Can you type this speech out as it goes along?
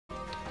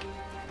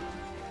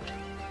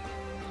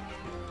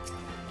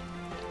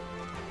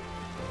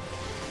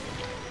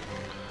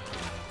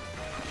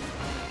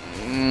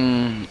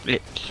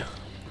it.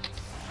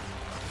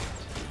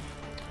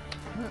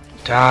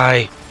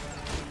 Die.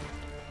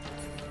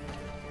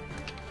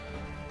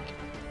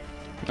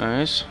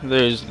 Nice.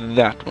 There's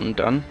that one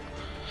done.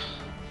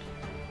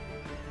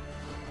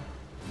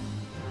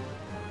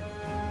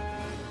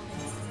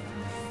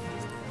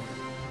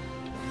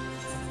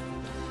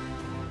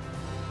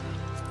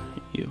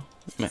 You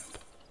map.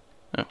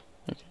 Oh,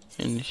 okay.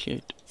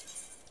 Initiate.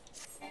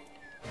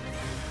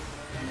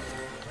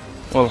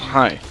 Well,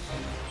 hi.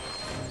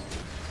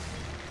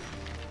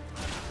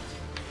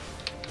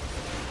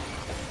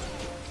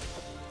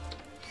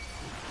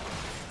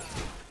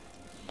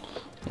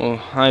 Well,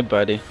 hi,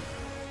 buddy.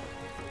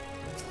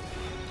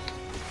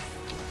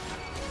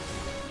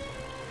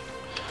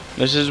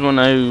 This is when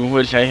I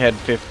wish I had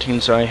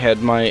 15, so I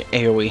had my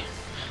AoE.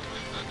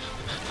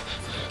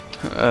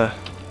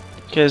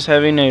 Because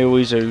having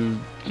AoEs are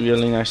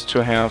really nice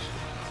to have.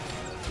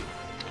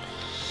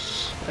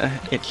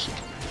 It's...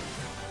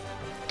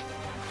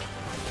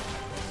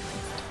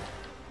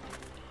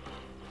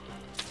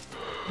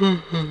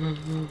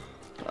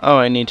 Oh,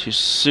 I need to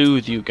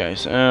soothe you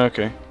guys.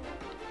 Okay.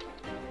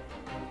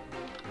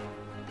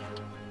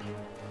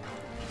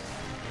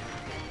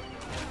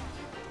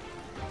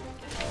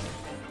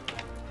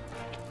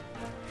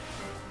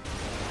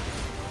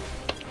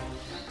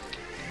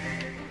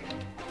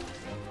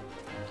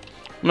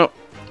 No,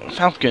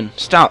 Falcon,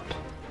 stop.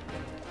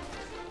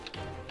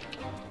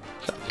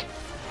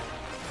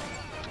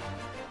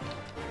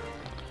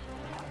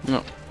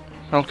 No,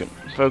 Falcon,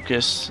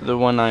 focus the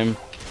one I'm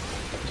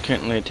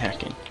currently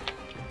attacking.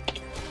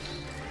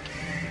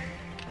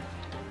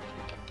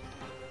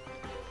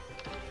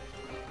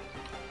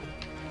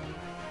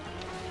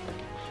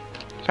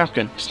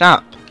 Falcon,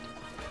 stop.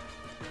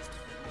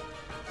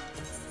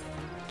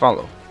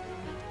 Follow.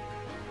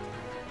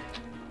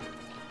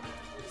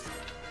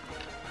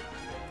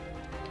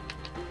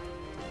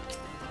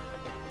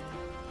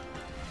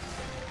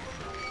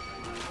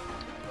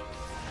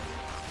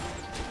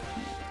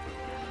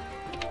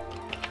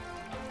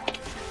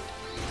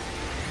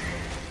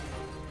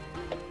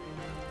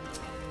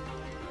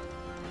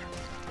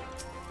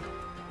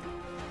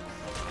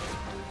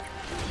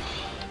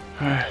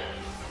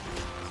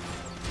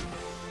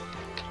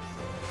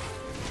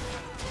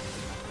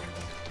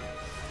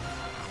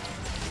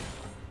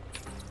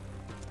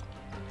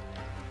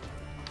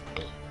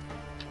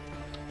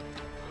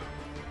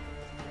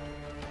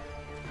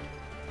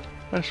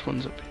 This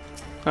one's up here.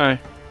 Hi.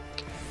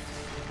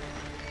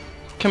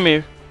 Come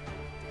here.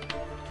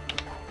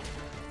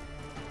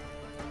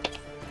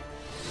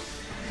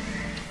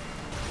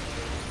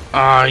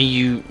 Ah,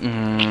 you...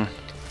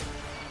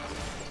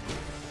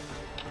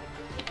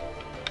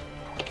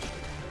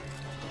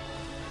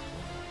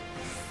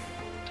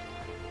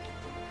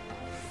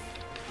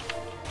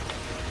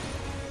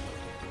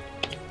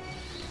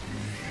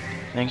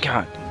 Thank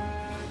God.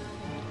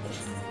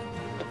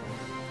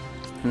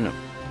 No.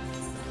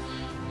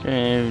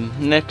 Okay,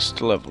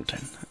 next level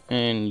 10.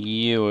 And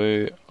you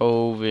are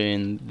over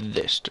in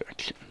this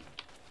direction.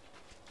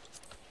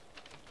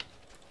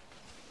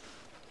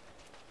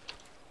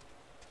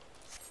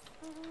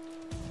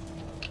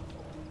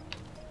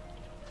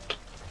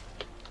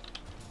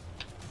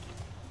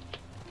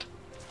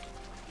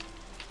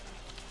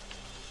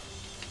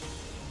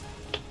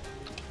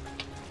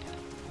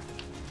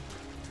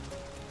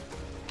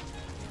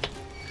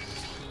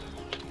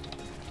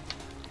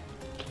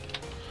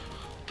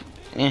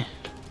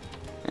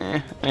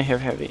 I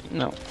have heavy.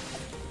 No.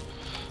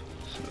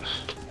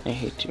 I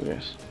hate you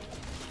guys.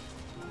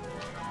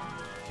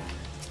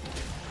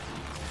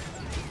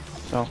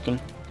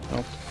 Falcon.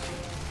 Nope.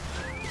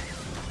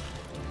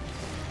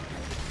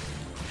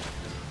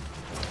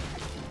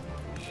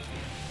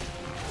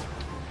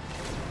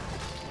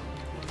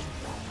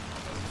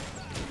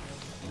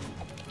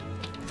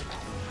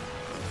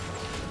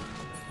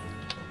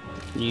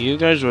 You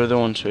guys were the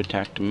ones who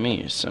attacked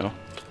me, so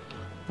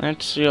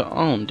that's your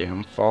own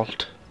damn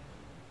fault.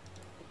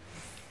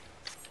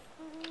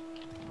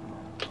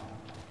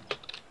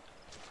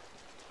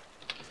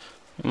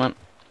 Come on.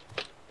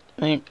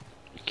 Okay.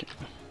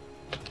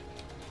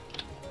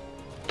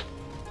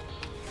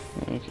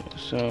 Okay,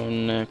 so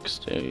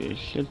next area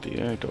should be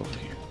right over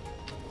here.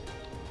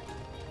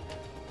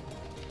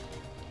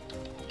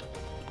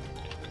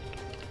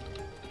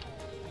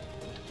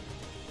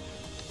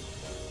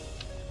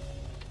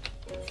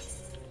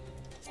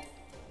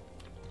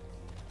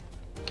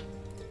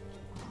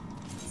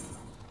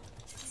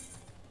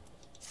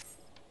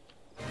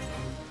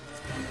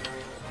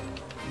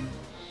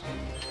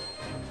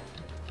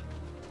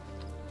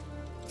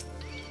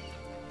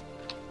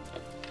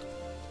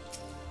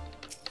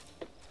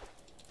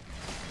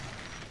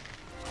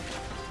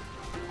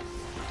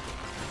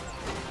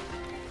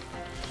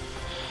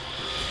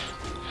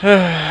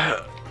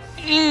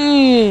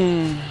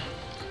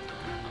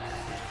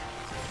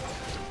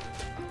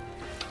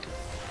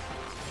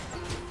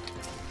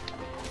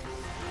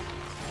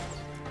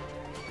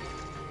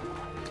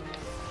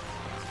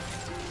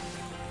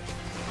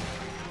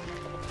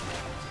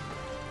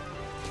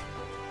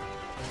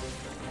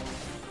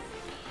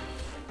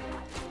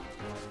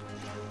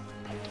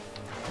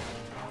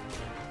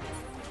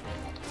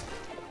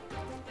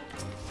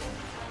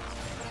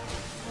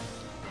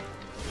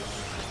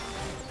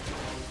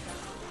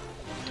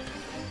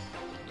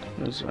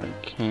 as I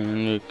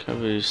can to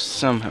recover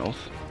some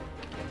health.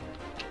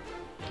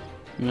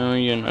 No,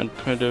 you're not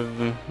part of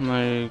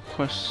my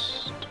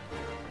quest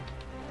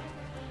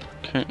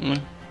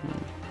currently.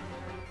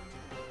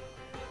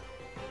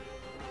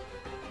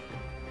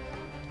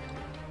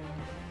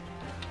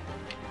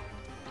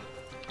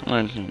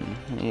 One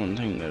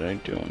thing that I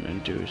do want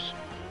to do is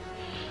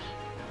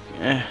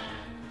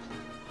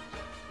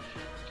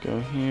go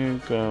here,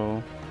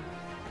 go.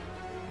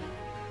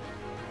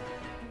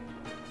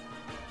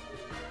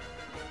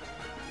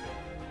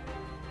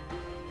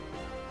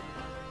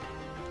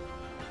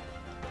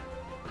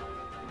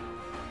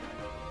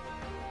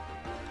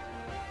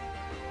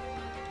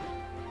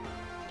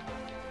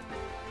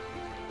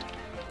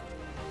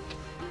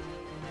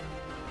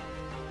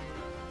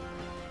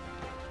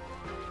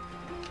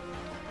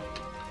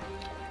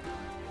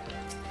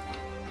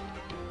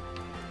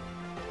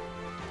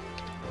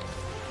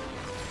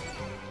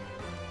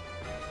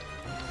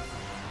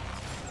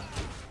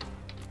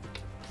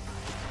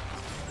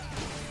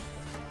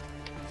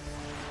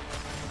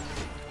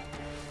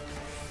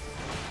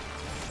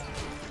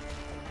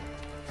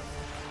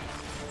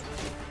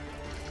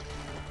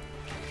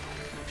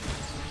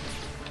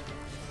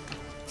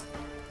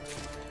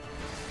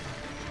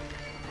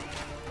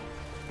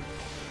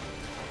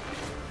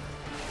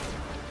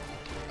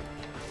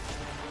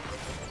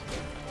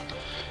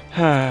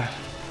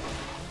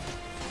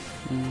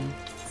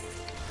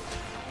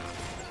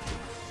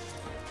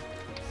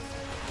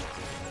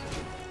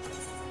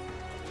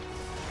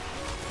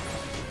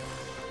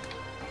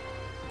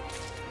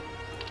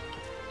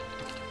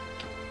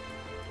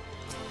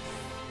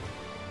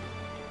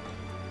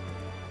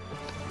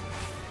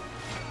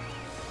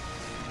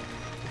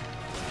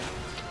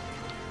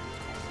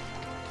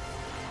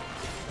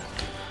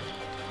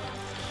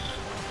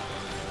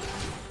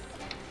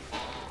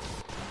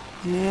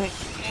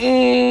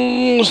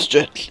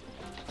 Stretch.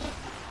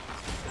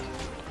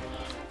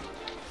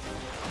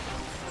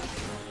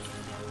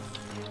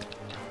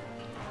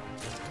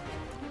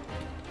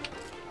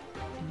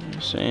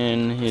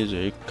 And here's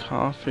a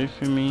coffee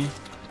for me.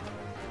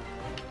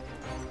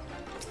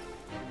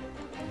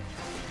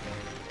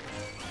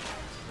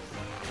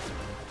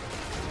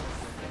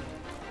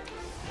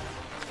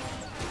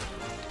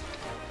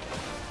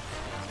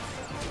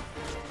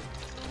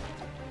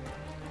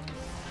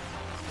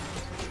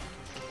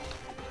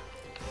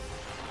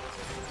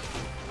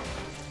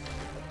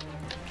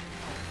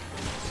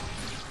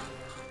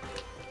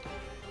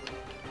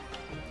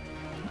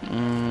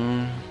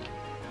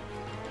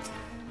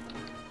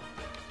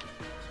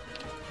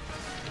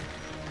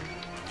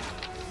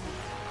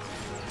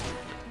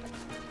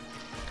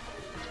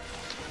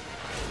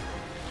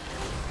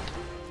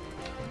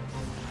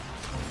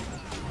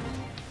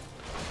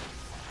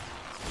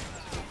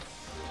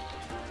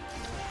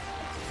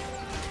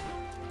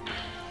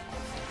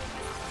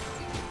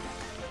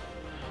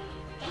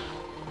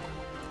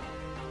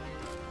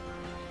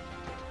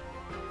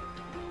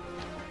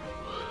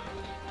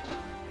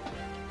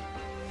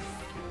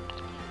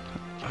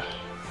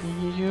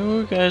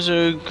 You guys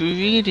are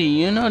greedy.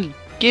 You're not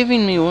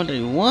giving me what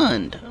I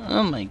want.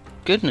 Oh my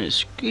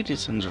goodness, greedy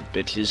sons of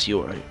bitches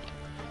you are.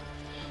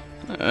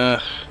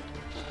 Ugh.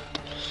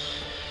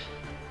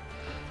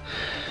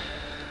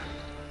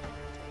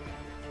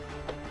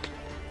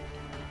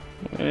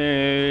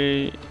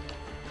 Wait.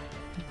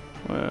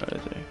 Where are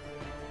they?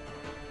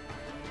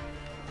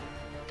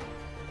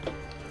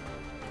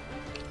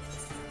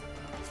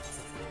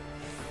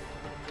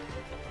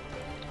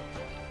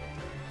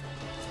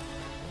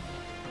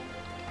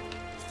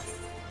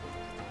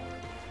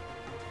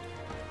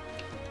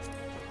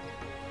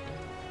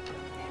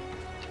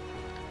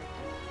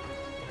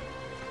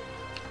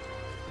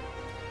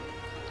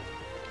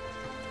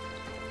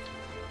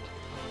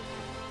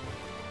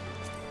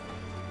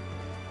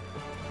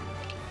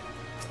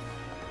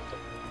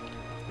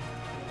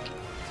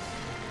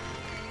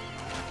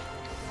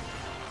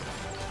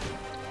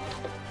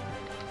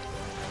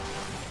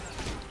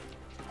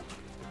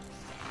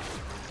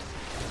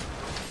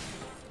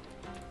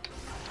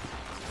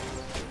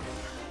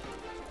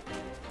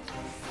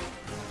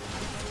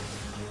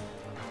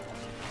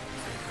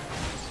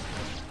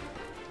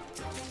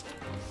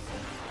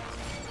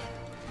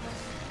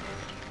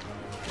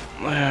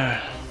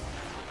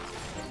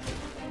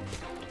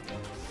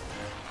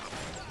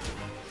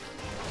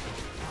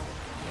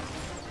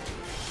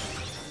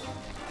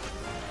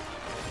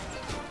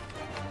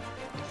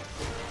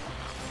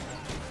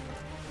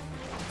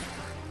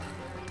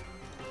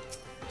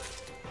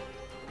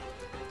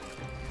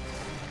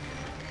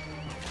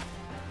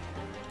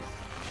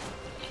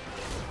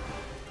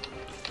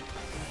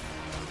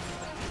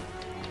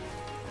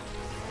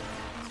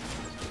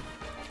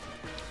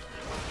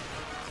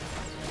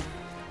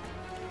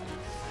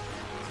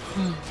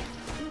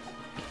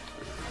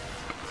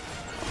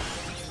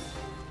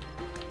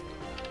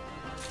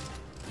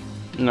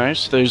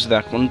 Nice, there's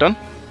that one done.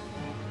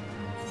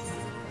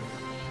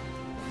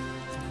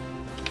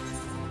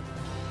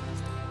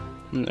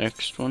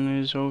 Next one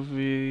is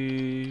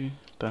over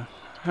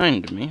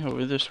behind me,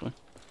 over this way.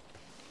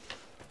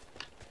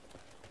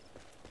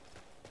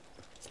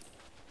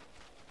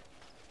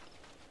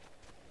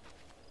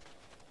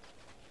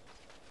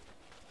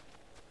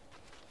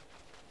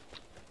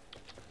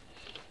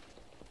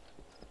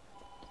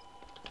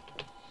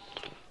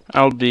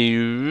 I'll be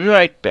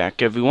right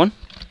back, everyone.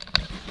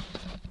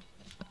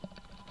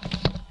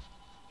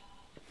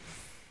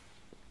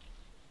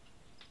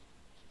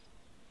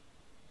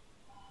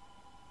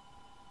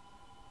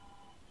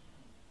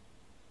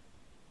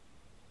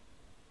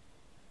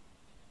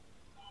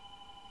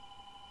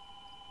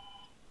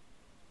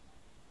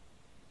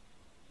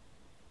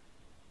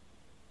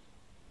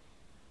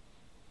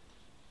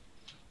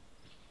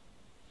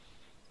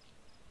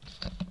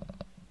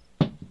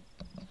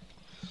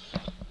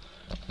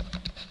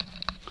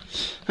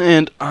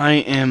 And I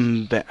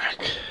am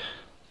back.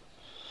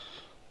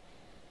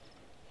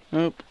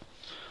 Oh.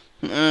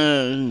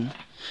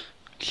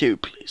 Cue,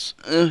 please.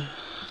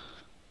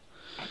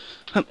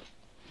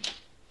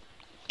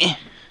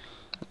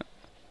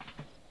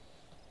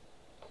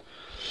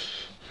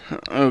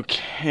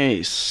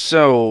 Okay,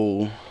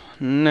 so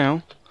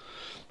now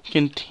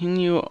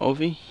continue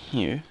over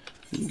here.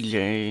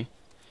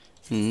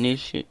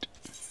 Initiate.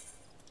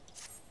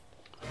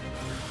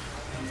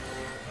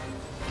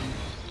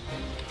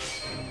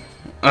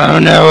 Oh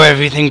no,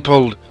 everything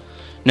pulled.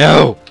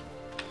 No!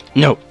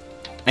 No!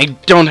 I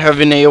don't have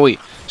an AoE.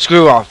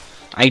 Screw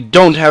off. I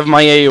don't have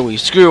my AoE.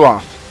 Screw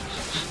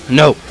off.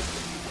 No.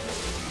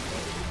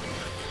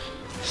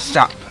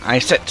 Stop. I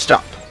said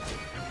stop.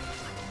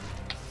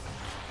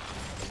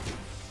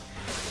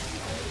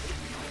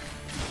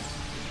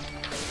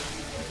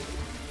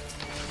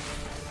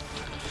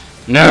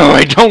 No,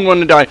 I don't want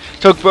to die.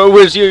 Tokpo,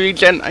 where's your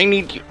regen? I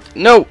need you.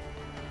 No!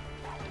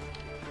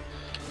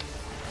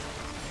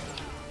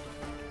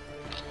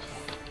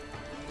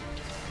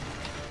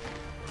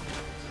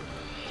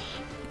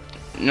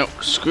 No,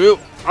 screw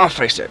off,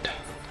 I said.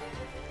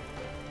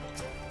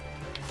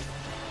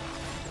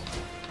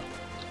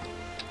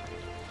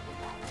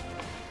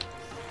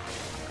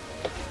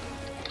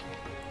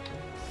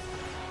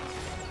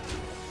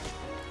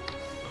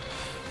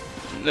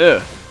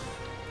 Ugh.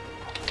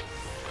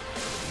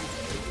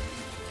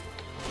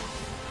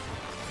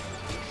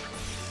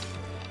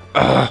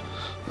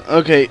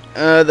 Okay,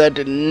 that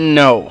did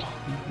no.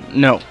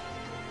 No.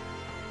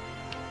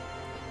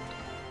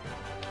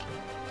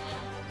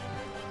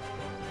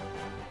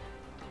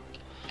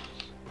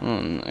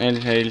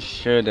 I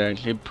should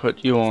actually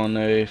put you on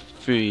a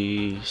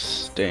free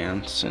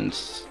stance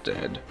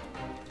instead.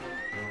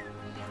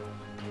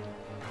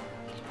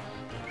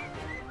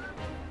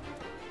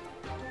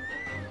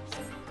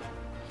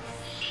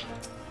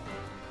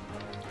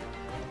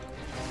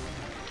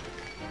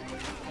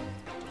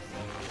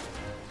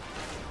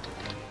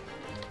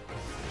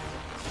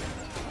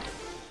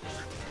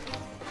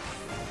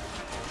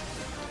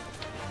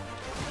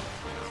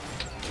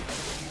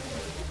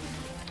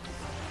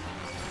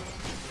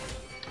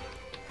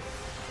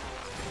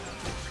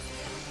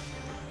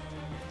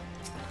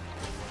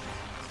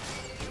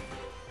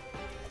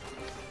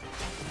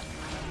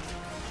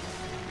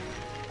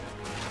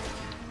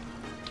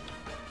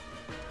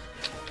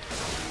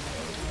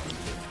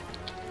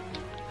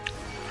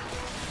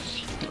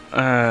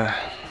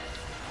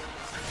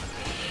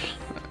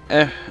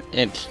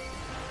 It's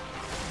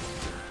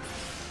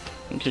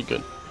okay,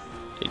 good.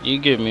 Did you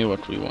give me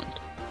what we want?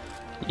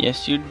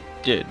 Yes, you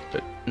did,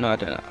 but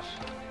not enough.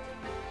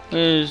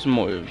 There's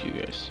more of you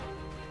guys.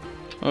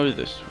 Over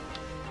this way.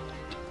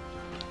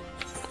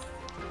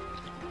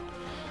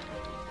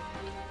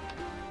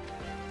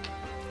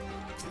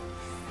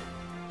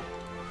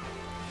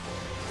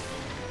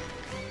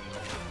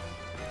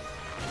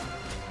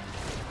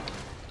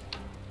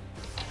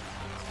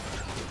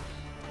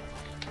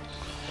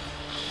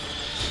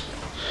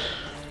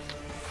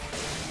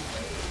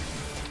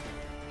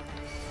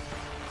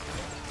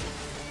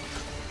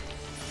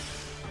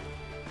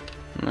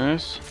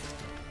 Nice.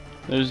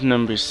 There's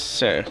number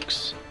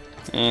 6.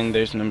 And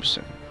there's number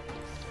 7.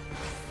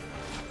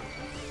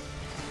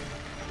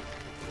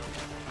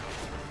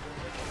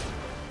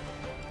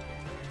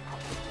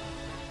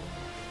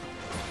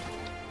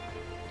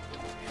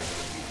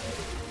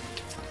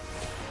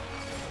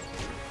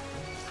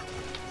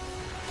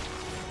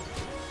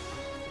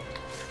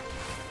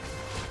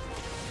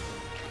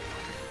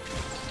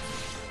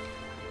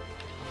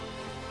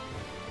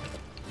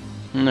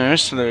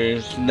 Nice,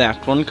 there's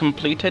that one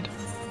completed.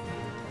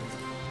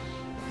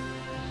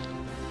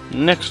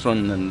 Next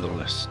one on the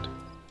list.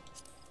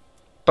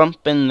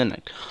 Bump in the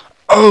night.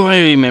 Oh, I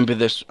remember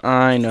this.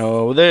 I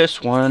know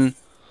this one.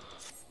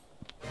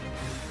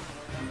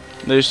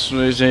 This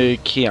is a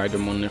key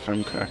item one, if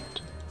I'm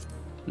correct.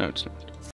 No, it's not.